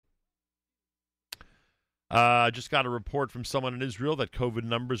Just got a report from someone in Israel that COVID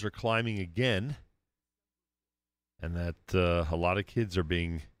numbers are climbing again, and that a lot of kids are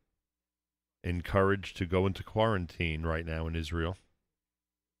being encouraged to go into quarantine right now in Israel.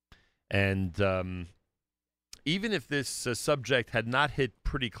 And even if this subject had not hit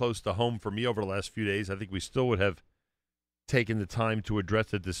pretty close to home for me over the last few days, I think we still would have taken the time to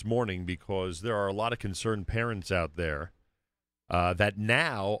address it this morning, because there are a lot of concerned parents out there that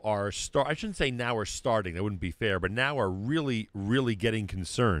now are I shouldn't say now are starting, that wouldn't be fair, but now are really, really getting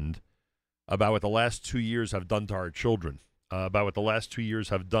concerned about what the last 2 years have done to our children, about what the last 2 years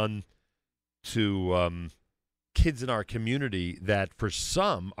have done to kids in our community that for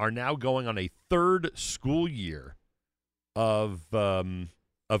some are now going on a third school year of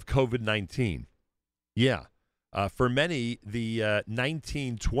COVID-19. Yeah. For many, the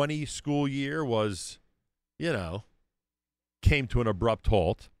 1920 school year was, came to an abrupt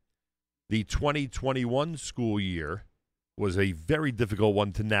halt. The 2021 school year was a very difficult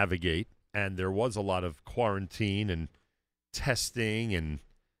one to navigate, and there was a lot of quarantine and testing and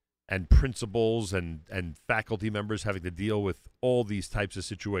principals and faculty members having to deal with all these types of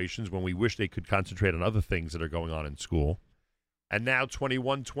situations when we wish they could concentrate on other things that are going on in school. And now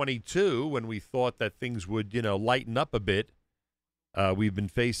 21-22, when we thought that things would, lighten up a bit, we've been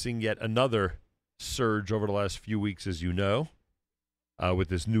facing yet another surge over the last few weeks, as you know, with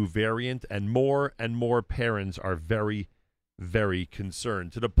this new variant, and more parents are very, very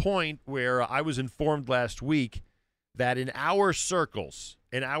concerned, to the point where I was informed last week that in our circles,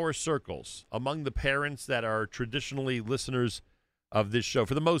 among the parents that are traditionally listeners of this show,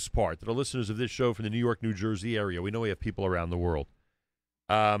 for the most part, that are listeners of this show from the New York, New Jersey area, we know we have people around the world,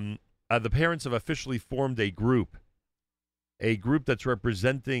 the parents have officially formed a group that's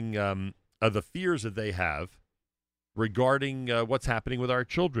representing the fears that they have regarding what's happening with our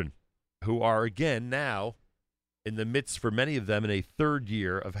children, who are, again, now in the midst, for many of them, in a third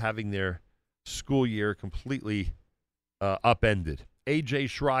year of having their school year completely upended. A.J.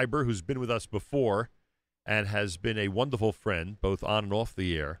 Schreiber, who's been with us before and has been a wonderful friend, both on and off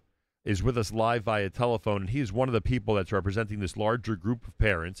the air, is with us live via telephone, and he is one of the people that's representing this larger group of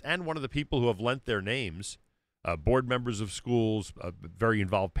parents and one of the people who have lent their names, board members of schools, very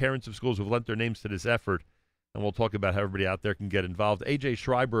involved parents of schools who have lent their names to this effort, and we'll talk about how everybody out there can get involved. A.J.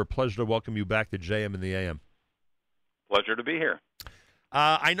 Schreiber, a pleasure to welcome you back to JM and the AM. Pleasure to be here.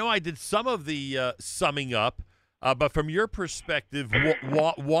 I know I did some of the summing up, but from your perspective,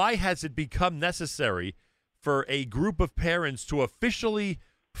 why has it become necessary for a group of parents to officially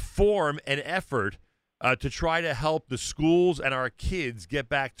form an effort to try to help the schools and our kids get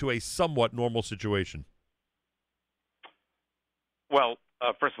back to a somewhat normal situation? Well,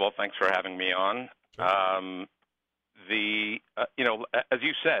 first of all, thanks for having me on. Sure. As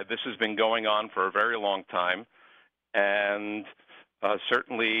you said, this has been going on for a very long time, and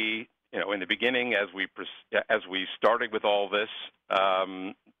certainly, in the beginning, as we started with all this,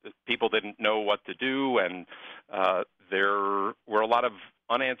 people didn't know what to do, and there were a lot of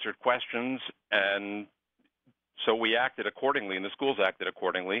unanswered questions, and so we acted accordingly, and the schools acted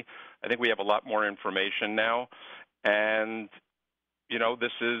accordingly. I think we have a lot more information now, and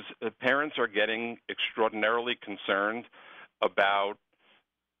parents are getting extraordinarily concerned about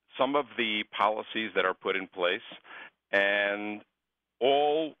some of the policies that are put in place, and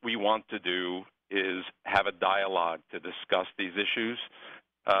all we want to do is have a dialogue to discuss these issues,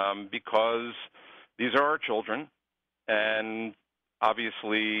 because these are our children and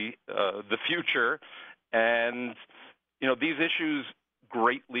obviously the future, and these issues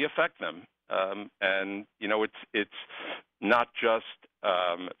greatly affect them, and it's not just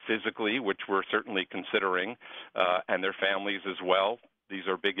physically, which we're certainly considering, and their families as well. These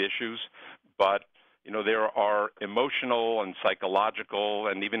are big issues, but there are emotional and psychological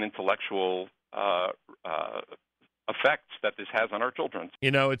and even intellectual effects that this has on our children.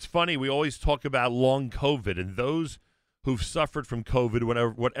 It's funny. We always talk about long COVID, and those who've suffered from COVID,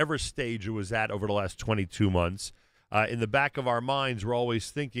 whatever stage it was at over the last 22 months, in the back of our minds, we're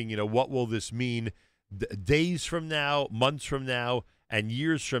always thinking, what will this mean days from now, months from now, and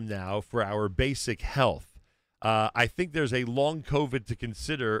years from now for our basic health? I think there's a long COVID to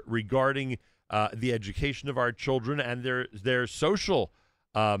consider regarding the education of our children and their social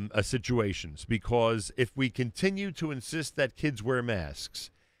situations, because if we continue to insist that kids wear masks,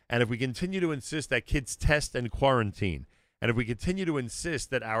 and if we continue to insist that kids test and quarantine, and if we continue to insist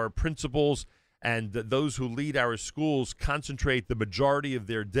that our principals and those who lead our schools concentrate the majority of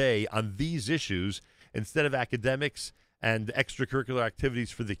their day on these issues instead of academics and extracurricular activities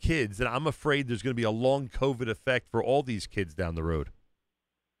for the kids, then I'm afraid there's going to be a long COVID effect for all these kids down the road.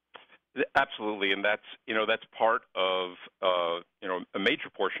 Absolutely, and that's part of a major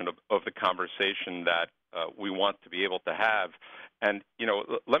portion of the conversation that we want to be able to have. And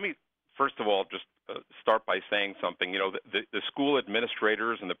let me first of all just start by saying something. The school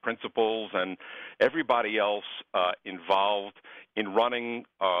administrators and the principals and everybody else involved in running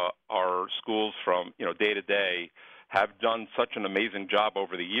our schools from day to day have done such an amazing job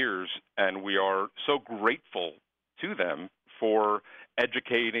over the years, and we are so grateful to them for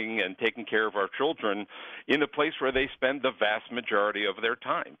educating and taking care of our children in the place where they spend the vast majority of their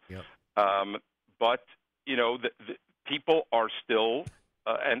time. Yep. But the people are still,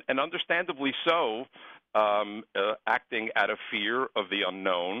 and understandably so, acting out of fear of the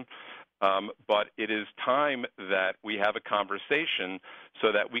unknown. But it is time that we have a conversation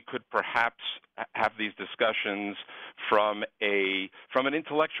so that we could perhaps have these discussions from an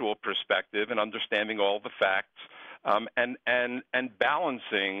intellectual perspective and understanding all the facts. And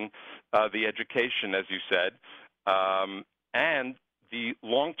balancing the education, as you said, and the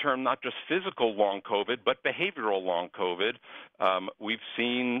long-term, not just physical long COVID, but behavioral long COVID. We've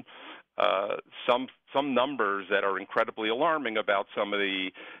seen some numbers that are incredibly alarming about some of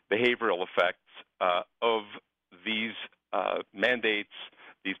the behavioral effects of these mandates,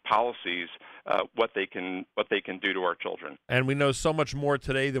 these policies, what they can do to our children. And we know so much more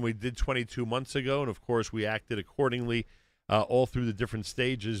today than we did 22 months ago, and of course we acted accordingly all through the different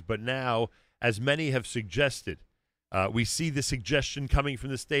stages. But now, as many have suggested, we see the suggestion coming from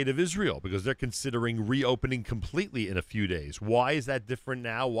the state of Israel because they're considering reopening completely in a few days. Why is that different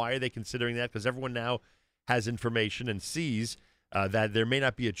now? Why are they considering that? Because everyone now has information and sees that there may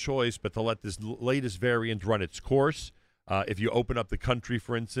not be a choice but to let this latest variant run its course. If you open up the country,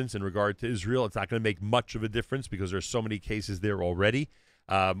 for instance, in regard to Israel, it's not going to make much of a difference because there's so many cases there already.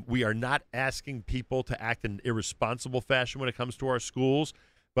 We are not asking people to act in an irresponsible fashion when it comes to our schools,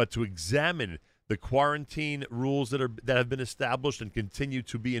 but to examine the quarantine rules that have been established and continue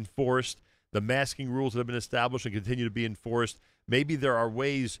to be enforced, the masking rules that have been established and continue to be enforced. Maybe there are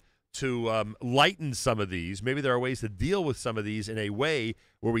ways to lighten some of these. Maybe there are ways to deal with some of these in a way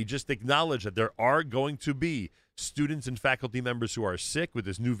where we just acknowledge that there are going to be students and faculty members who are sick with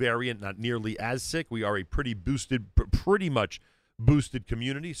this new variant, not nearly as sick. We are a pretty much boosted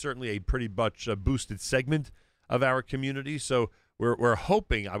community, certainly a pretty much boosted segment of our community. So we're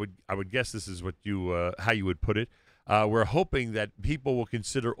hoping, I would guess this is what you how you would put it. We're hoping that people will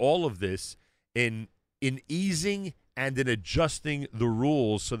consider all of this in easing and in adjusting the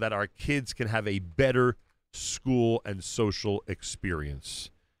rules so that our kids can have a better school and social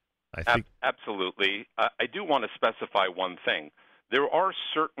experience. I think absolutely. I do want to specify one thing. There are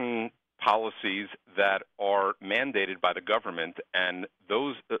certain policies that are mandated by the government, and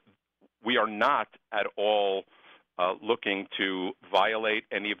those we are not at all looking to violate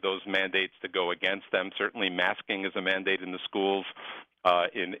any of those mandates, to go against them. Certainly masking is a mandate in the schools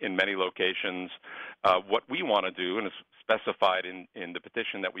in many locations. What we want to do, and it's specified in the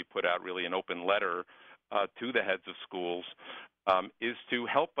petition that we put out, really an open letter to the heads of schools, is to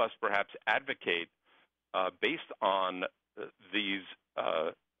help us perhaps advocate based on these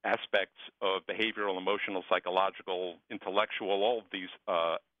aspects of behavioral, emotional, psychological, intellectual, all of these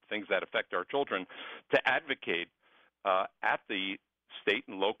things that affect our children, to advocate at the state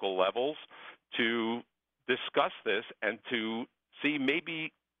and local levels to discuss this and to see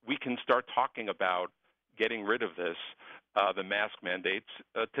maybe we can start talking about getting rid of this, the mask mandates,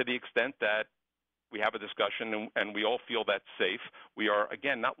 to the extent that we have a discussion and we all feel that's safe. We are,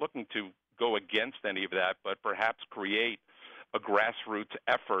 again, not looking to go against any of that, but perhaps create a grassroots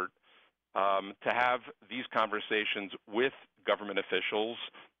effort to have these conversations with government officials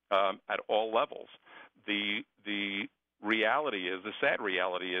at all levels. The reality is, the sad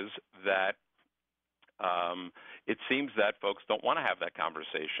reality is that it seems that folks don't want to have that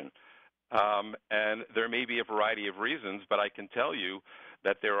conversation. And there may be a variety of reasons, but I can tell you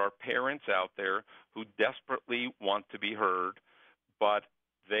that there are parents out there who desperately want to be heard, but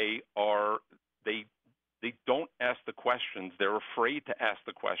they don't ask the questions. They're afraid to ask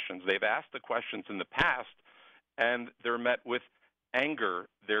the questions. They've asked the questions in the past, and they're met with anger.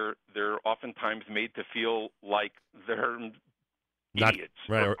 They're oftentimes made to feel like they're idiots,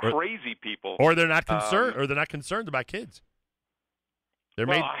 right, or crazy people, or they're not concerned, or they're not concerned about kids. I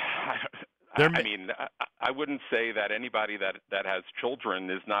mean, I wouldn't say that anybody that has children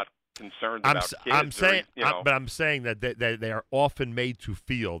is not concerned about kids. I'm saying that they are often made to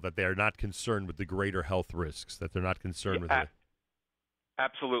feel that they are not concerned with the greater health risks, that they're not concerned with it.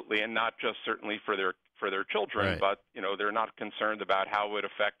 Absolutely, and not just certainly for their children, right. But they're not concerned about how it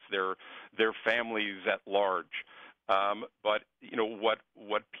affects their families at large. But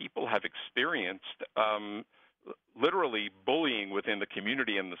what people have experienced, literally bullying within the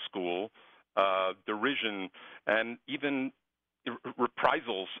community and the school, derision, and even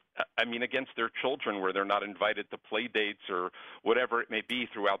reprisals, against their children, where they're not invited to play dates or whatever it may be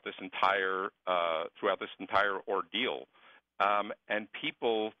throughout this entire ordeal. And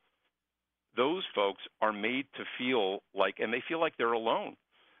people, those folks, are made to feel like, and they feel like they're alone.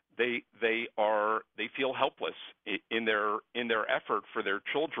 They feel helpless in their effort for their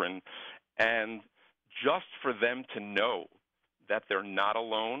children, and just for them to know that they're not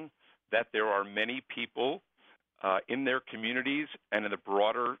alone, that there are many people in their communities and in the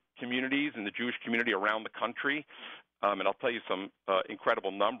broader communities, in the Jewish community around the country. And I'll tell you some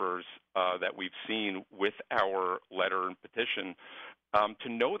incredible numbers that we've seen with our letter and petition, to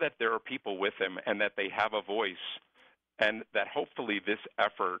know that there are people with them and that they have a voice, and that hopefully this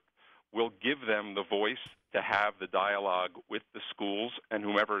effort will give them the voice to have the dialogue with the schools and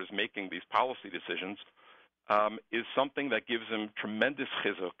whomever is making these policy decisions, is something that gives them tremendous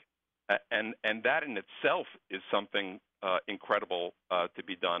chizuk. And that in itself is something incredible to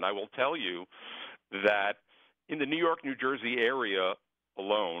be done. I will tell you that in the New York, New Jersey area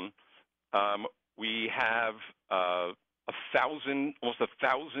alone, we have almost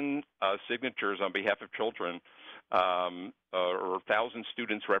 1,000 signatures on behalf of children, or 1,000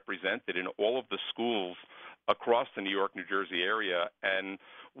 students represented in all of the schools across the New York, New Jersey area. And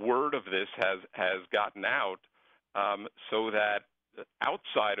word of this has gotten out, so that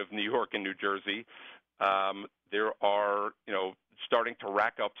outside of New York and New Jersey, there are, starting to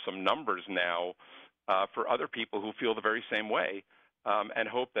rack up some numbers now for other people who feel the very same way, and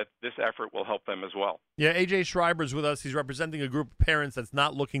hope that this effort will help them as well. Yeah, A.J. Schreiber's with us. He's representing a group of parents that's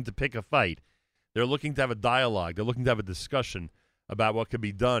not looking to pick a fight. They're looking to have a dialogue. They're looking to have a discussion about what can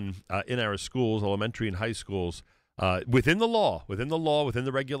be done in our schools, elementary and high schools, within the law, within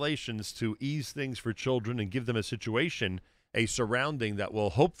the regulations, to ease things for children and give them a situation, a surrounding that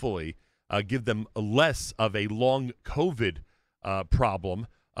will hopefully give them less of a long COVID problem,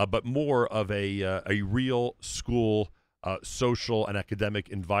 but more of a real school social and academic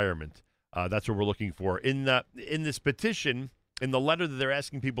environment. That's what we're looking for. In this petition, in the letter that they're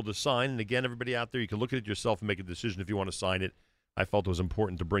asking people to sign, and again, everybody out there, you can look at it yourself and make a decision if you want to sign it. I felt it was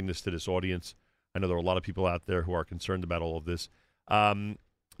important to bring this to this audience. I know there are a lot of people out there who are concerned about all of this. In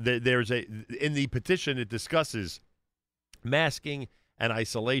the petition, it discusses masking and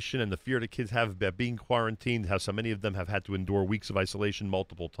isolation and the fear that kids have about being quarantined, how so many of them have had to endure weeks of isolation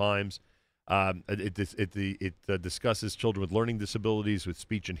multiple times. It discusses children with learning disabilities, with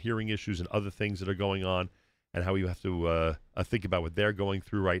speech and hearing issues and other things that are going on, and how you have to think about what they're going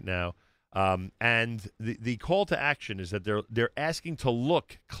through right now. And the call to action is that they're asking to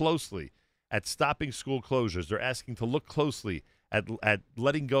look closely at stopping school closures. They're asking to look closely at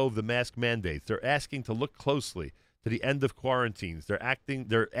letting go of the mask mandates. They're asking to look closely to the end of quarantines. They're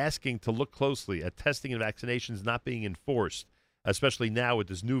asking to look closely at testing and vaccinations not being enforced, especially now with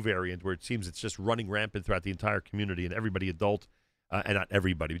this new variant where it seems it's just running rampant throughout the entire community, and everybody adult, and not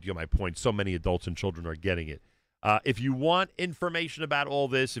everybody, but you get my point, so many adults and children are getting it. If you want information about all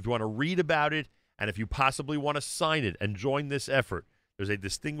this, if you want to read about it, and if you possibly want to sign it and join this effort, there's a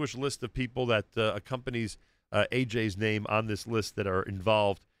distinguished list of people that accompanies AJ's name on this list that are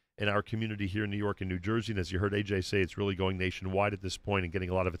involved in our community here in New York and New Jersey. And as you heard AJ say, it's really going nationwide at this point and getting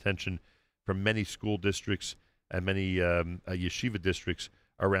a lot of attention from many school districts and many yeshiva districts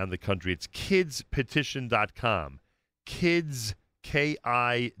around the country. It's kidspetition.com. Kids,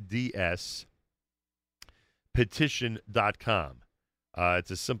 Kids, petition.com.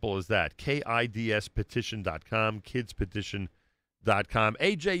 It's as simple as that. kidspetition.com, kidspetition.com.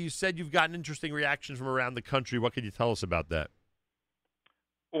 AJ, you said you've gotten interesting reactions from around the country. What can you tell us about that?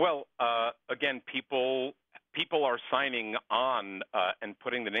 Well, again, people are signing on and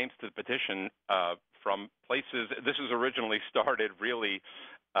putting the names to the petition from places. This was originally started really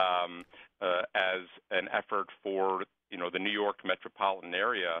as an effort for the New York metropolitan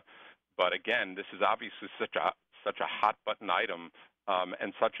area, but again, this is obviously such a hot button item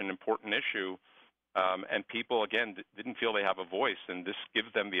and such an important issue, and people again didn't feel they have a voice, and this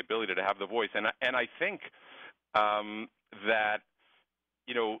gives them the ability to have the voice, and I think that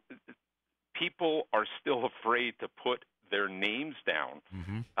people are still afraid to put their names down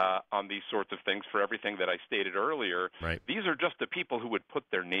on these sorts of things for everything that I stated earlier. Right. These are just the people who would put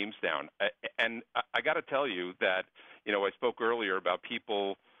their names down. And I got to tell you that, I spoke earlier about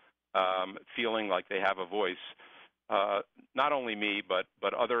people feeling like they have a voice. Not only me, but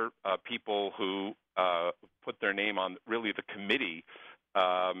other people who put their name on really the committee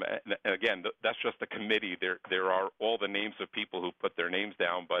And again, that's just the committee. There are all the names of people who put their names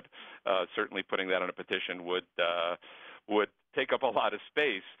down, but certainly putting that on a petition would take up a lot of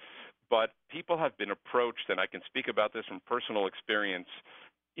space. But people have been approached, and I can speak about this from personal experience,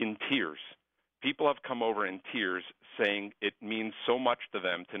 in tears. People have come over in tears saying it means so much to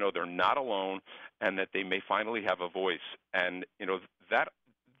them to know they're not alone and that they may finally have a voice. And,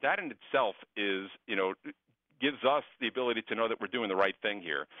 that in itself is, gives us the ability to know that we're doing the right thing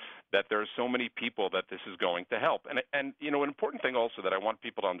here, that there are so many people that this is going to help. And an important thing also that I want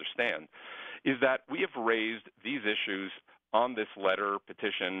people to understand is that we have raised these issues on this letter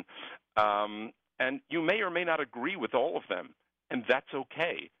petition, and you may or may not agree with all of them, and that's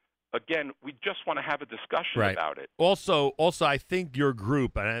okay. Again, we just want to have a discussion about it. Also, I think your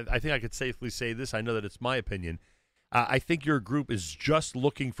group, and I think I could safely say this, I know that it's my opinion, I think your group is just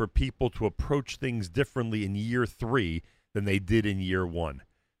looking for people to approach things differently in year 3 than they did in year 1.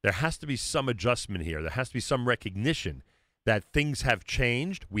 There has to be some adjustment here. There has to be some recognition that things have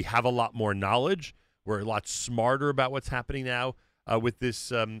changed. We have a lot more knowledge. We're a lot smarter about what's happening now with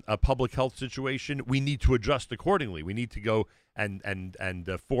this public health situation. We need to adjust accordingly. We need to go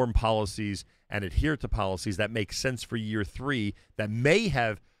and form policies and adhere to policies that make sense for year 3 that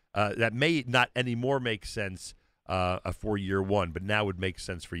may not anymore make sense for year 1, but now would make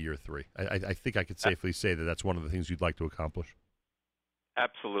sense for year 3. I think I could safely say that that's one of the things you'd like to accomplish.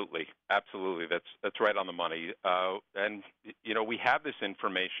 Absolutely. That's right on the money. And we have this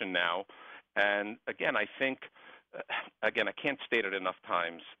information now. And again, I think, I can't state it enough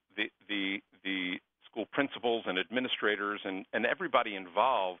times. The school principals and administrators and everybody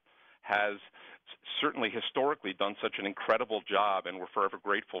involved has certainly historically done such an incredible job, and we're forever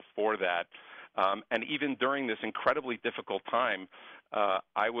grateful for that. And even during this incredibly difficult time,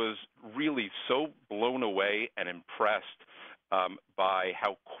 I was really so blown away and impressed by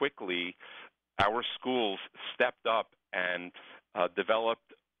how quickly our schools stepped up and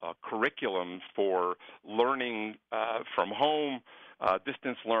developed curriculum for learning from home,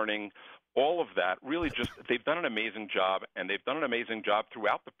 distance learning, all of that. Really just, they've done an amazing job, and they've done an amazing job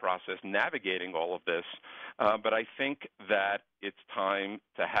throughout the process navigating all of this. But I think that it's time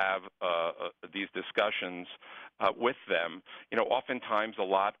to have these discussions with them. Oftentimes a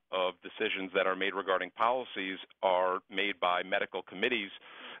lot of decisions that are made regarding policies are made by medical committees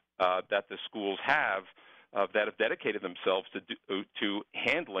that the schools have that have dedicated themselves to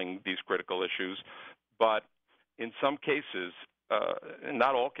handling these critical issues. But in some cases,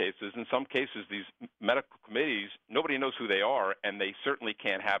 not all cases, in some cases, these medical committees, nobody knows who they are, and they certainly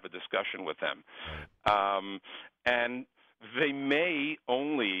can't have a discussion with them. And they may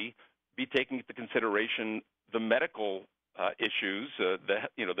only be taking into consideration the medical issues,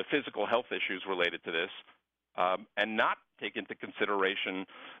 the physical health issues related to this, and not take into consideration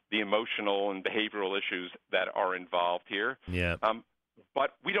the emotional and behavioral issues that are involved here. Yeah.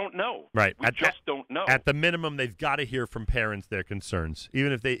 But we don't know. Right. We just don't know. At the minimum, they've got to hear from parents their concerns,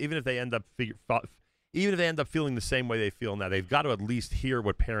 even if they end up feeling the same way they feel now. They've got to at least hear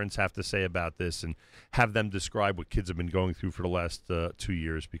what parents have to say about this and have them describe what kids have been going through for the last 2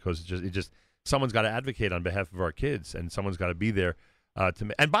 years. Because it just someone's got to advocate on behalf of our kids, and someone's got to be there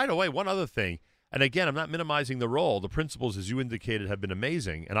to. And by the way, one other thing. And again, I'm not minimizing the role. The principals, as you indicated, have been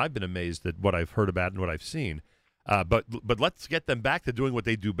amazing, and I've been amazed at what I've heard about and what I've seen. But let's get them back to doing what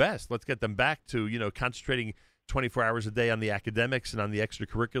they do best. Let's get them back to concentrating 24 hours a day on the academics and on the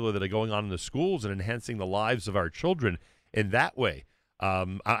extracurricular that are going on in the schools and enhancing the lives of our children in that way.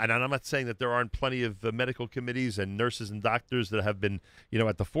 And I'm not saying that there aren't plenty of medical committees and nurses and doctors that have been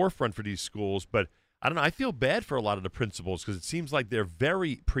at the forefront for these schools. But I don't know. I feel bad for a lot of the principals because it seems like they're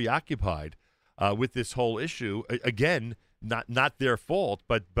very preoccupied with this whole issue. Again, not their fault,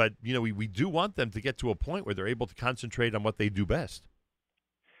 but we do want them to get to a point where they're able to concentrate on what they do best.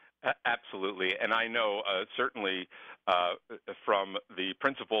 Absolutely, and I know certainly from the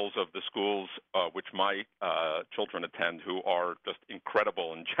principals of the schools which my children attend, who are just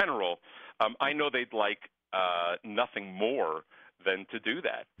incredible in general. I know they'd like nothing more than to do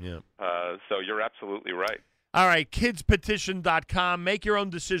that. Yeah. So you're absolutely right. All right, kidspetition.com. Make your own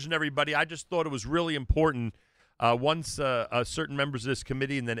decision, everybody. I just thought it was really important. Once certain members of this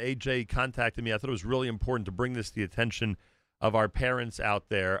committee and then AJ contacted me, I thought it was really important to bring this to the attention of our parents out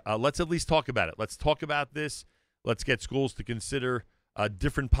there. Let's at least talk about it. Let's talk about this. Let's get schools to consider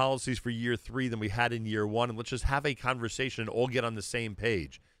different policies for year 3 than we had in year 1, and let's just have a conversation and all get on the same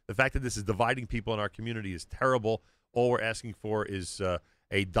page. The fact that this is dividing people in our community is terrible. All we're asking for is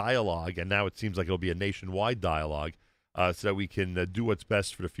a dialogue, and now it seems like it'll be a nationwide dialogue so that we can do what's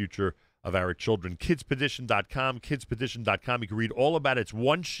best for the future of our children. KidsPetition.com, KidsPetition.com. You can read all about it. It's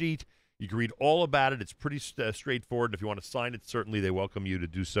one sheet. You can read all about it. It's pretty straightforward. If you want to sign it, certainly they welcome you to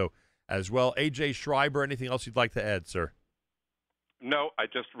do so as well. A.J. Schreiber, anything else you'd like to add, sir? No, I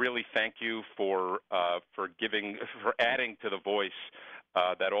just really thank you for adding to the voice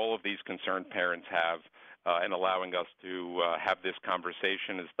that all of these concerned parents have and allowing us to have this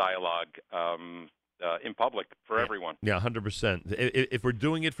conversation, this dialogue in public for everyone. Yeah, 100%. If we're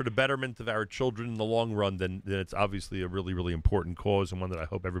doing it for the betterment of our children in the long run, then it's obviously a really, really important cause and one that I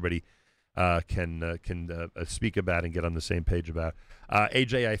hope everybody can speak about and get on the same page about.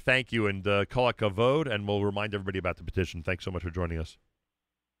 AJ, I thank you, and kol hakavod, and we'll remind everybody about the petition. Thanks so much for joining us.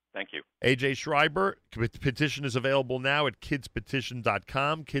 Thank you. AJ Schreiber, petition is available now at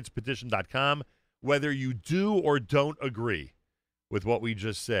kidspetition.com, kidspetition.com. Whether you do or don't agree with what we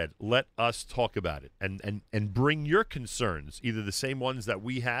just said, let us talk about it and bring your concerns, either the same ones that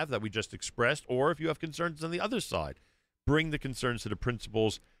we have that we just expressed, or if you have concerns on the other side, bring the concerns to the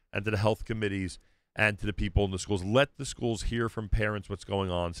principals and to the health committees and to the people in the schools. Let the schools hear from parents what's going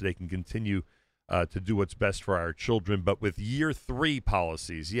on so they can continue to do what's best for our children. But with year 3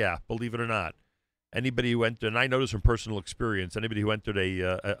 policies, yeah, believe it or not, anybody who entered, and I know this from personal experience, anybody who entered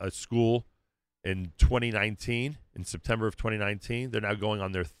a school in 2019, in September of 2019, they're now going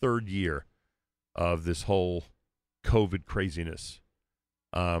on their 3rd year of this whole COVID craziness.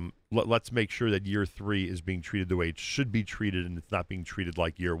 Let's make sure that year 3 is being treated the way it should be treated, and it's not being treated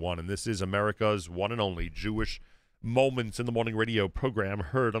like year 1. And this is America's one and only Jewish Moments in the Morning radio program,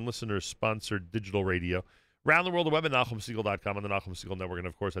 heard on listeners-sponsored digital radio. Around the world, the web at NachumSegal.com, on the Nachum Segal Network, and,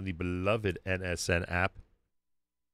 of course, on the beloved NSN app.